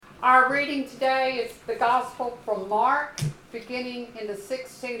Our reading today is the Gospel from Mark, beginning in the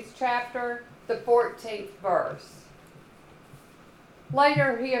 16th chapter, the 14th verse.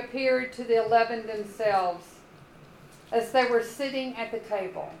 Later he appeared to the 11 themselves as they were sitting at the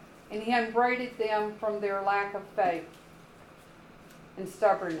table, and he upbraided them from their lack of faith and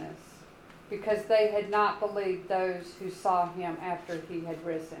stubbornness, because they had not believed those who saw him after he had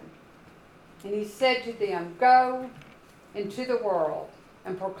risen. And he said to them, "Go into the world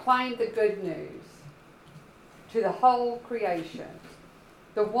and proclaim the good news to the whole creation.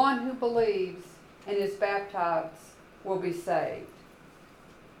 The one who believes and is baptized will be saved,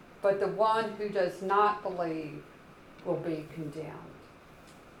 but the one who does not believe will be condemned."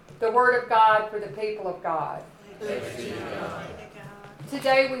 The word of God for the people of God. Thanks be to God.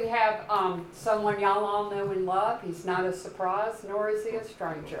 Today we have someone y'all all know and love. He's not a surprise, nor is he a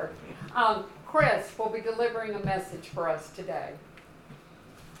stranger. Chris will be delivering a message for us today.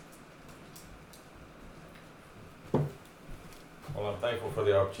 Well, I'm thankful for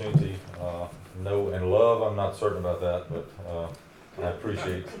the opportunity. Know and love, I'm not certain about that, but I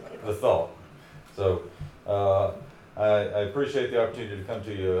appreciate the thought. So I appreciate the opportunity to come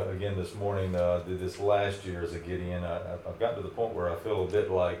to you again this morning. This last year as a Gideon, I've gotten to the point where I feel a bit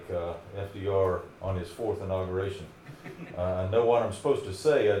like FDR on his fourth inauguration. I know what I'm supposed to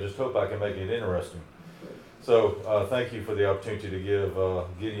say, I just hope I can make it interesting. So thank you for the opportunity to give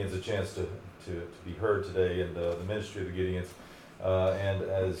Gideons a chance to be heard today, and the ministry of the Gideons. And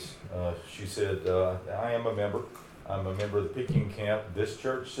as she said, I am a member. I'm a member of the Peking camp. This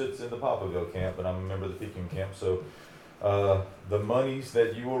church sits in the Poplarville camp, but I'm a member of the Peking camp. So the monies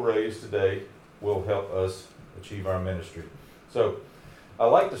that you will raise today will help us achieve our ministry. So I'd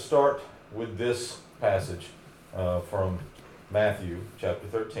like to start with this passage from Matthew chapter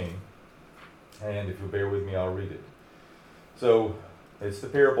 13. And if you'll bear with me, I'll read it. So it's the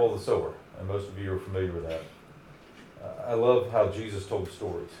parable of the sower, and most of you are familiar with that. I love how Jesus told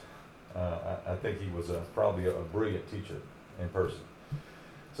stories. I think he was probably a brilliant teacher in person.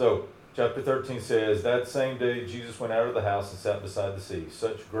 So, chapter 13 says, "That same day Jesus went out of the house and sat beside the sea.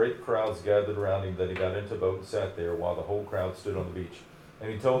 Such great crowds gathered around him that he got into a boat and sat there while the whole crowd stood on the beach.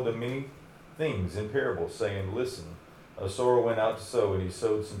 And he told them many things in parables, saying, 'Listen, a sower went out to sow, and he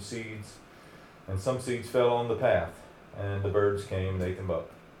sowed some seeds, and some seeds fell on the path, and the birds came and ate them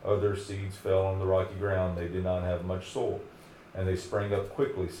up. Other seeds fell on the rocky ground. They did not have much soil, and they sprang up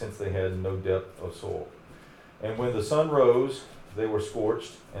quickly, since they had no depth of soil. And when the sun rose, they were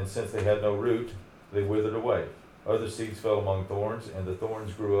scorched, and since they had no root, they withered away. Other seeds fell among thorns, and the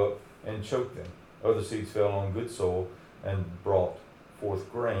thorns grew up and choked them. Other seeds fell on good soil and brought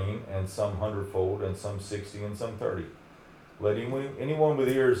forth grain, and some 100-fold, and some 60, and some 30. Let anyone with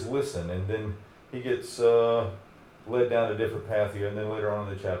ears listen." And then he gets led down a different path here, and then later on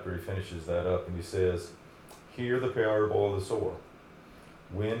in the chapter he finishes that up, and he says, "Hear the parable of the sower.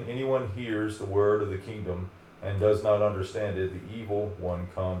 When anyone hears the word of the kingdom and does not understand it, the evil one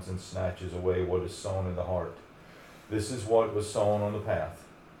comes and snatches away what is sown in the heart. This is what was sown on the path.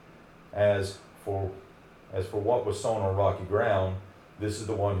 As for what was sown on rocky ground, this is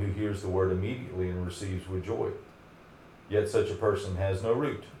the one who hears the word immediately and receives with joy. Yet such a person has no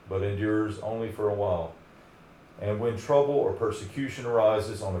root, but endures only for a while. And when trouble or persecution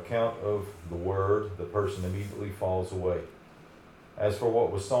arises on account of the word, the person immediately falls away. As for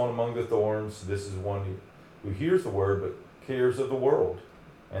what was sown among the thorns, this is one who hears the word, but cares of the world,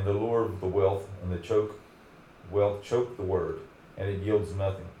 and the lure of the wealth and the wealth choke the word, and it yields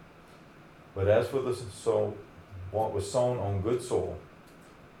nothing. But as for what was sown on good soil,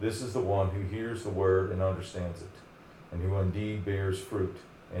 this is the one who hears the word and understands it, and who indeed bears fruit,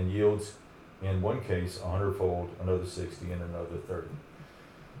 and yields in one case 100-fold, another 60, and another 30.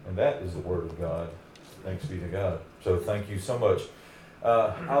 And that is the word of God. Thanks be to God. So thank you so much.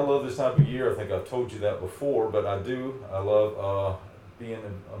 I love this time of year. I think I've told you that before, but I do. I love being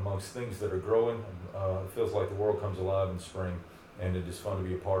amongst things that are growing. It feels like the world comes alive in spring, and it is fun to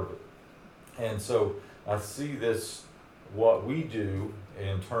be a part of it. And so I see this, what we do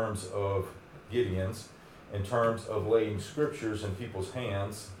in terms of Gideons, in terms of laying scriptures in people's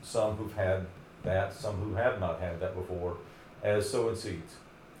hands, some who've had that, some who have not had that before, as sowing seeds.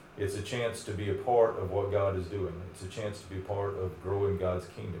 It's a chance to be a part of what God is doing. It's a chance to be a part of growing God's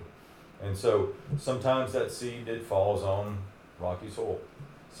kingdom. And so sometimes that seed, it falls on rocky soil.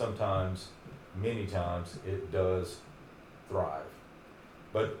 Sometimes, many times, it does thrive.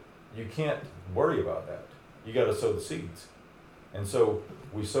 But you can't worry about that. You got to sow the seeds. And so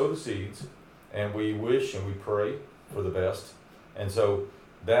we sow the seeds, and we wish and we pray for the best. And so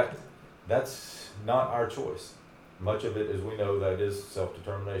that's not our choice. Much of it, as we know, that is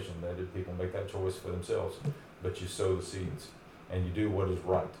self-determination. That is, people make that choice for themselves. But you sow the seeds, and you do what is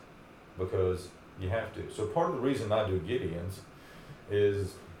right, because you have to. So part of the reason I do Gideons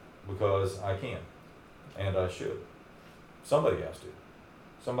is because I can, and I should. Somebody has to.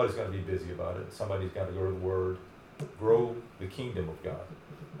 Somebody's got to be busy about it. Somebody's got to go to the Word, grow the kingdom of God.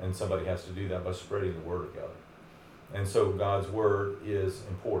 And somebody has to do that by spreading the Word of God. And so God's Word is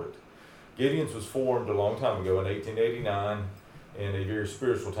important. Gideon's was formed a long time ago in 1889 in a very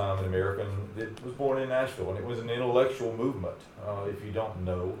spiritual time in America. And it was born in Nashville, and it was an intellectual movement. If you don't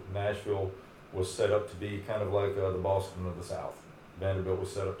know, Nashville was set up to be kind of like the Boston of the South. Vanderbilt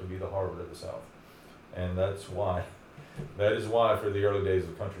was set up to be the Harvard of the South. And that is why for the early days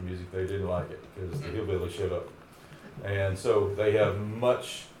of country music they didn't like it, because the hillbilly showed up. And so they have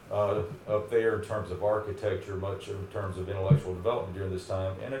much up there in terms of architecture, much in terms of intellectual development during this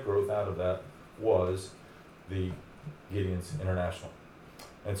time, and a growth out of that was the Gideons International.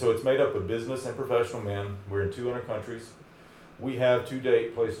 And so it's made up of business and professional men. We're in 200 countries. We have to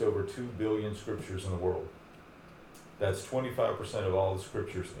date placed over 2 billion scriptures in the world. That's 25% of all the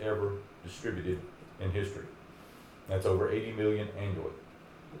scriptures ever distributed in history. That's over 80 million annually.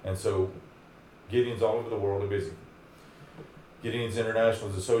 And so Gideons all over the world are busy. Gideons International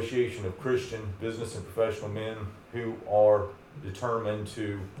is an association of Christian business and professional men who are determined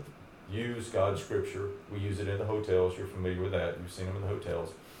to use God's scripture. We use it in the hotels. You're familiar with that. You've seen them in the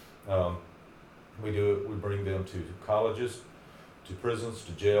hotels. We do it. We bring them to colleges, to prisons,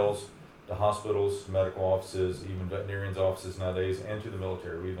 to jails, to hospitals, to medical offices, even veterinarians' offices nowadays, and to the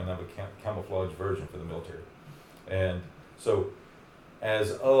military. We even have a camouflage version for the military. And so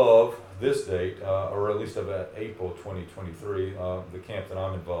as of this date, or at least of April 2023, the camp that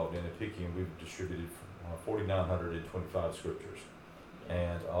I'm involved in at Picayune, we've distributed 4,925 scriptures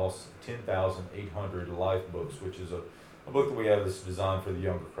and also 10,800 life books, which is a book that we have that's designed for the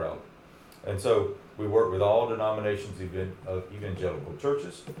younger crowd. And so we work with all denominations of evangelical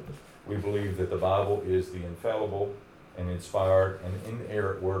churches. We believe that the Bible is the infallible and inspired and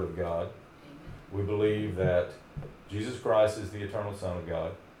inerrant Word of God. We believe that Jesus Christ is the eternal Son of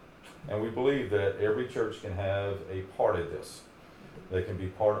God. And we believe that every church can have a part of this. They can be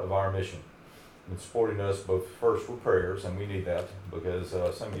part of our mission. And supporting us both first with prayers, and we need that because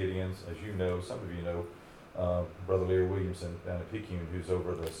some Gideons, as you know, some of you know, Brother Larry Williamson down at Picayune, who's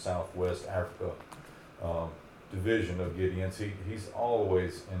over the Southwest Africa division of Gideons, he's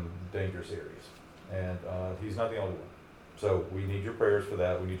always in dangerous areas. And he's not the only one. So we need your prayers for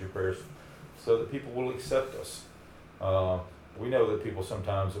that. We need your prayers so that people will accept us. We know that people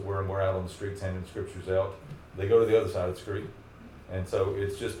sometimes, when we're out on the streets handing scriptures out, they go to the other side of the street. And so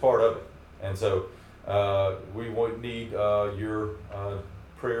it's just part of it. And so we need your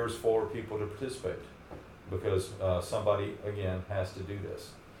prayers for people to participate, because somebody, again, has to do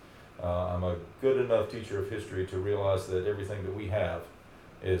this. I'm a good enough teacher of history to realize that everything that we have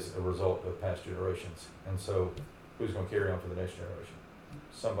is a result of past generations. And so who's going to carry on for the next generation?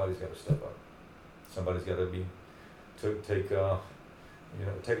 Somebody's got to step up. Somebody's got to take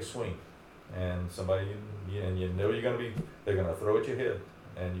a swing. And somebody, and you know you're going to be, they're going to throw at your head,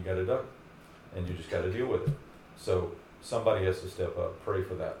 and you got to duck. And you just got to deal with it. So somebody has to step up. Pray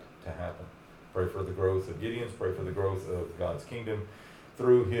for that to happen. Pray for the growth of Gideons. Pray for the growth of God's kingdom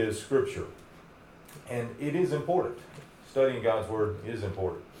through His Scripture. And it is important. Studying God's Word is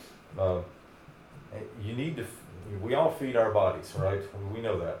important. We all feed our bodies, right? We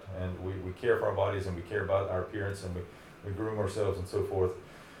know that. And we care for our bodies, and we care about our appearance, and we groom ourselves and so forth.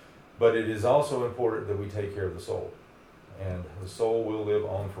 But it is also important that we take care of the soul. And the soul will live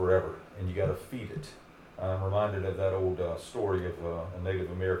on forever, and you got to feed it. I'm reminded of that old story of a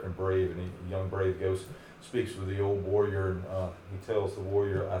Native American brave, and a young brave goes, speaks with the old warrior, and he tells the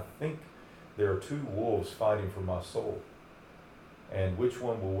warrior, "I think there are 2 wolves fighting for my soul, and which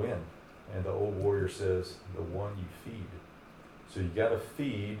one will win?" And the old warrior says, "The one you feed." So you got to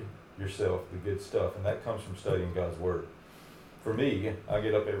feed yourself the good stuff, and that comes from studying God's Word. For me, I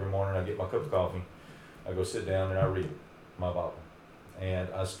get up every morning, I get my cup of coffee, I go sit down, and I read my Bible, and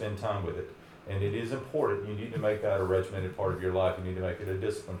I spend time with it. And it is important. You need to make that a regimented part of your life. You need to make it a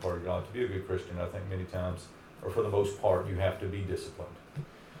disciplined part of your life. To be a good Christian, I think many times, or for the most part, you have to be disciplined.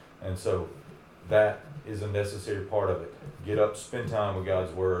 And so that is a necessary part of it. Get up, spend time with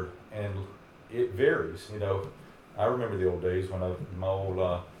God's Word, and it varies. You know, I remember the old days when my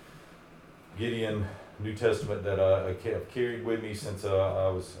old Gideon New Testament that I carried with me since I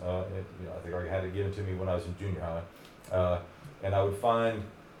was, I think I had it given to me when I was in junior high. And I would find,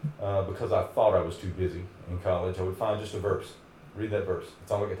 because I thought I was too busy in college, I would find just a verse. Read that verse.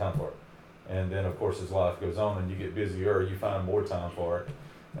 That's all I got time for. And then, of course, as life goes on and you get busier, you find more time for it,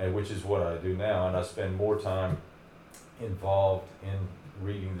 and which is what I do now. And I spend more time involved in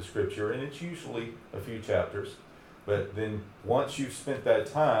reading the scripture, and it's usually a few chapters. But then once you've spent that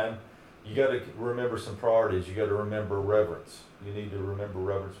time, you got to remember some priorities. You got to remember reverence. You need to remember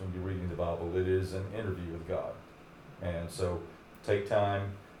reverence when you're reading the Bible. It is an interview with God. And so take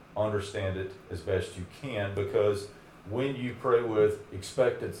time, understand it as best you can, because when you pray with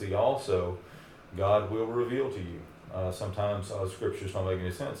expectancy also, God will reveal to you. Sometimes scriptures don't make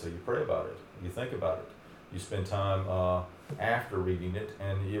any sense, so you pray about it. You think about it. You spend time after reading it,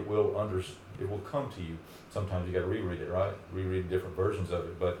 and it will come to you. Sometimes you got to reread it, right? Reread different versions of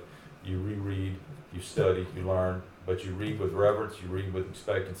it, but you reread, you study, you learn, but you read with reverence, you read with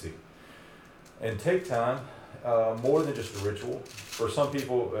expectancy. And take time, more than just a ritual. For some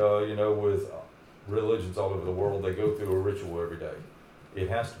people, with religions all over the world, they go through a ritual every day. It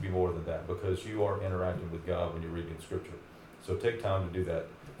has to be more than that, because you are interacting with God when you're reading Scripture. So take time to do that.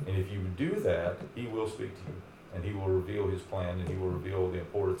 And if you do that, He will speak to you, and He will reveal His plan, and He will reveal the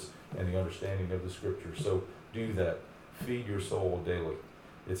importance and the understanding of the Scripture. So do that. Feed your soul daily.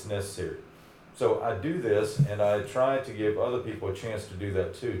 It's necessary. So I do this, and I try to give other people a chance to do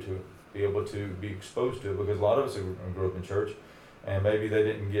that too, to be able to be exposed to it, because a lot of us grew up in church, and maybe they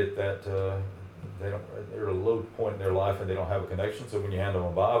didn't get that, they're at a low point in their life and they don't have a connection. So when you hand them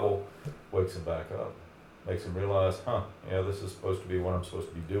a Bible, wakes them back up, makes them realize, this is supposed to be what I'm supposed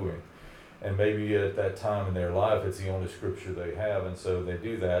to be doing. And maybe at that time in their life, it's the only scripture they have, and so they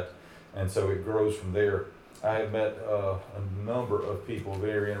do that, and so it grows from there. I have met a number of people,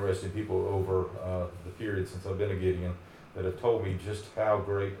 very interesting people, over the period since I've been a Gideon, that have told me just how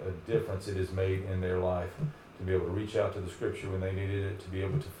great a difference it has made in their life, to be able to reach out to the scripture when they needed it, to be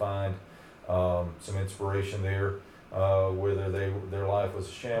able to find some inspiration there, whether their life was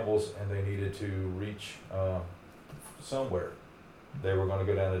a shambles and they needed to reach somewhere. They were going to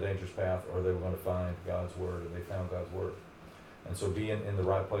go down a dangerous path, or they were going to find God's Word, and they found God's Word. And so being in the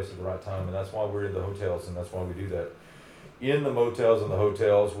right place at the right time, and that's why we're in the hotels, and that's why we do that. In the motels and the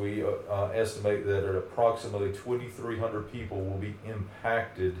hotels, we estimate that approximately 2,300 people will be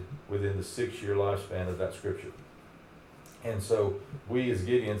impacted within the 6-year lifespan of that scripture. And so we as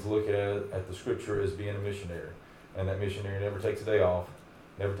Gideons look at the scripture as being a missionary. And that missionary never takes a day off,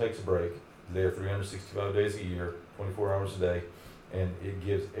 never takes a break. They're there 365 days a year, 24 hours a day, and it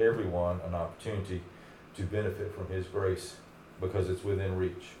gives everyone an opportunity to benefit from His grace, because it's within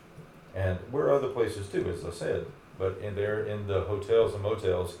reach. And we're other places too, as I said, but in the hotels and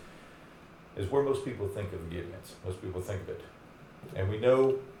motels is where most people think of Gideons. Most people think of it. And we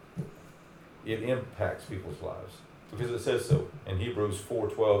know it impacts people's lives, because it says so. In Hebrews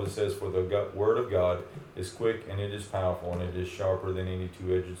 4:12, it says, "For the word of God is quick, and it is powerful, and it is sharper than any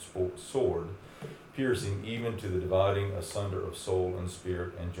two-edged sword, piercing even to the dividing asunder of soul and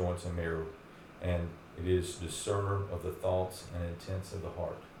spirit and joints and marrow. And it is discerner of the thoughts and intents of the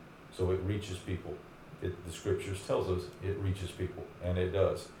heart." So it reaches people. The scriptures tells us it reaches people, and it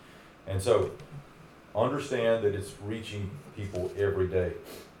does. And so understand that it's reaching people every day.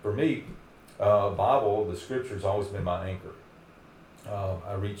 For me, Bible, the scripture's always been my anchor.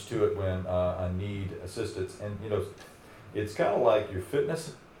 I reach to it when I need assistance. And, it's kind of like your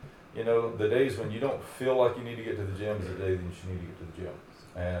fitness. The days when you don't feel like you need to get to the gym is the day that you need to get to the gym.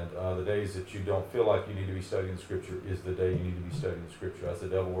 And the days that you don't feel like you need to be studying the scripture is the day you need to be studying the scripture. That's the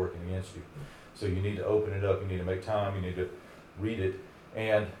devil working against you. So you need to open it up. You need to make time. You need to read it.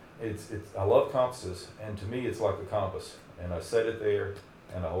 And I love compasses. And to me, it's like a compass. And I set it there,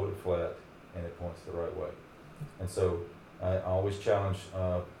 and I hold it flat, and it points the right way. And so I always challenge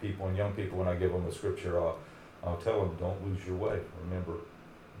people and young people when I give them the scripture. I'll tell them, don't lose your way. Remember,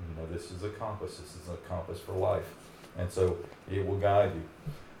 this is a compass. This is a compass for life. And so it will guide you.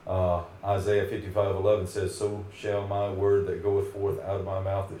 Isaiah 55:11 says, "So shall my word that goeth forth out of my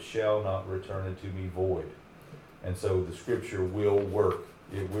mouth, it shall not return unto me void." And so the scripture will work.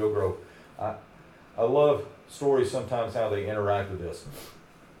 It will grow. I love stories sometimes how they interact with this.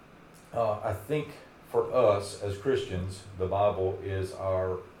 I think for us as Christians, the Bible is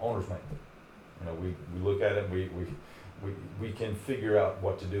our owner's manual. We look at it and we can figure out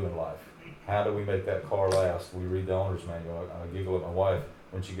what to do in life. How do we make that car last? We read the owner's manual. I giggle at my wife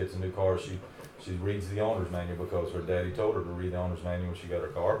when she gets a new car. She reads the owner's manual because her daddy told her to read the owner's manual when she got her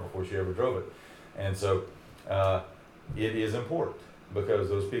car before she ever drove it. And so it is important, because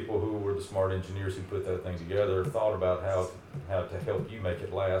those people who were the smart engineers who put that thing together thought about how to help you make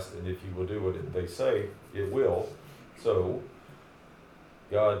it last. And if you will do what they say, it will. So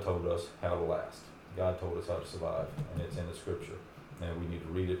God told us how to last. God told us how to survive, and it's in the scripture. And we need to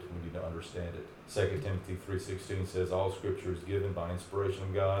read it, we need to understand it. 2 Timothy 3:16 says, all scripture is given by inspiration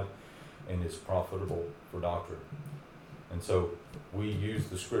of God and is profitable for doctrine. And so we use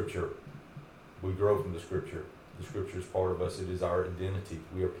the scripture. We grow from the scripture. The scripture is part of us. It is our identity.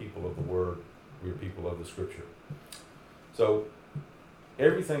 We are people of the word. We are people of the scripture. So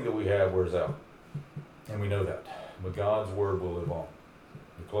everything that we have wears out. And we know that. But God's word will live on.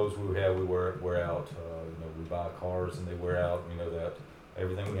 The clothes we have, we wear out. We buy cars and they wear out. We know that.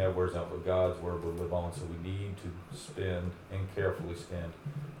 Everything we have wears out, but God's word will live on. So we need to spend and carefully spend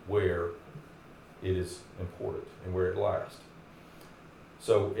where it is important and where it lasts.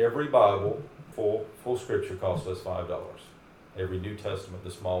 So every Bible, full scripture, costs us $5. Every New Testament,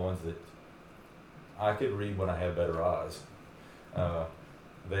 the small ones that I could read when I had better eyes,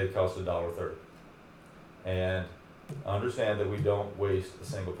 they cost $1.30. And understand that we don't waste a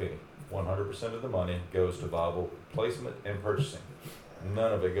single penny. 100% of the money goes to Bible placement and purchasing.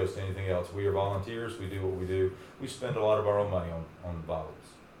 None of it goes to anything else. We are volunteers. We do what we do. We spend a lot of our own money on Bibles.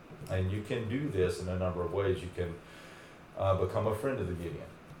 And you can do this in a number of ways. You can become a friend of the Gideon.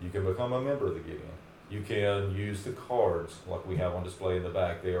 You can become a member of the Gideon. You can use the cards like we have on display in the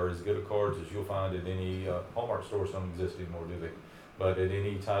back. They are as good a cards as you'll find at any Hallmark store. Don't exist anymore, do they? But at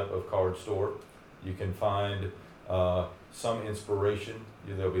any type of card store, you can find some inspiration.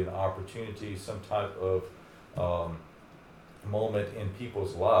 There'll be an opportunity, some type of moment in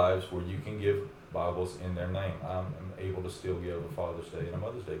people's lives where you can give Bibles in their name. I'm able to still give a Father's Day and a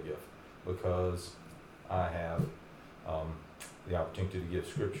Mother's Day gift because I have the opportunity to give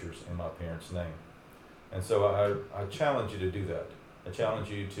scriptures in my parents' name. And so I challenge you to do that. I challenge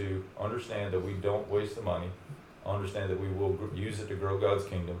you to understand that we don't waste the money, understand that we will use it to grow God's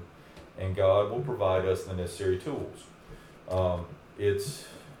kingdom, and God will provide us the necessary tools. It's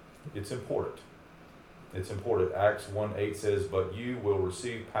important. It's important. Acts 1:8 says, but you will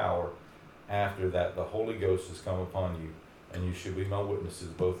receive power after that the Holy Ghost has come upon you, and you should be my witnesses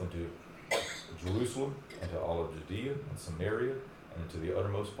both unto Jerusalem and to all of Judea and Samaria and into the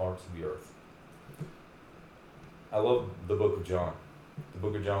uttermost parts of the earth. I love the book of John. The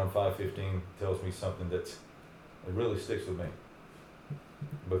book of John 5:15 tells me something it really sticks with me.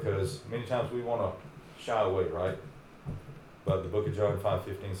 Because many times we want to shy away, right? But the book of John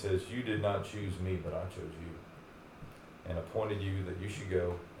 5:15 says, you did not choose me, but I chose you and appointed you that you should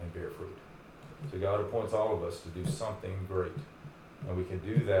go and bear fruit. So God appoints all of us to do something great. And we can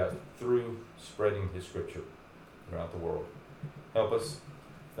do that through spreading His scripture throughout the world. Help us.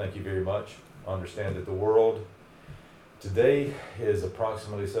 Thank you very much. Understand that the world today is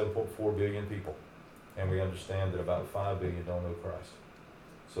approximately 7.4 billion people. And we understand that about 5 billion don't know Christ.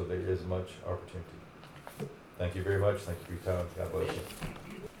 So there is much opportunity. Thank you very much. Thank you for your time. God bless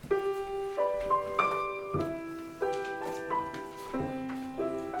you.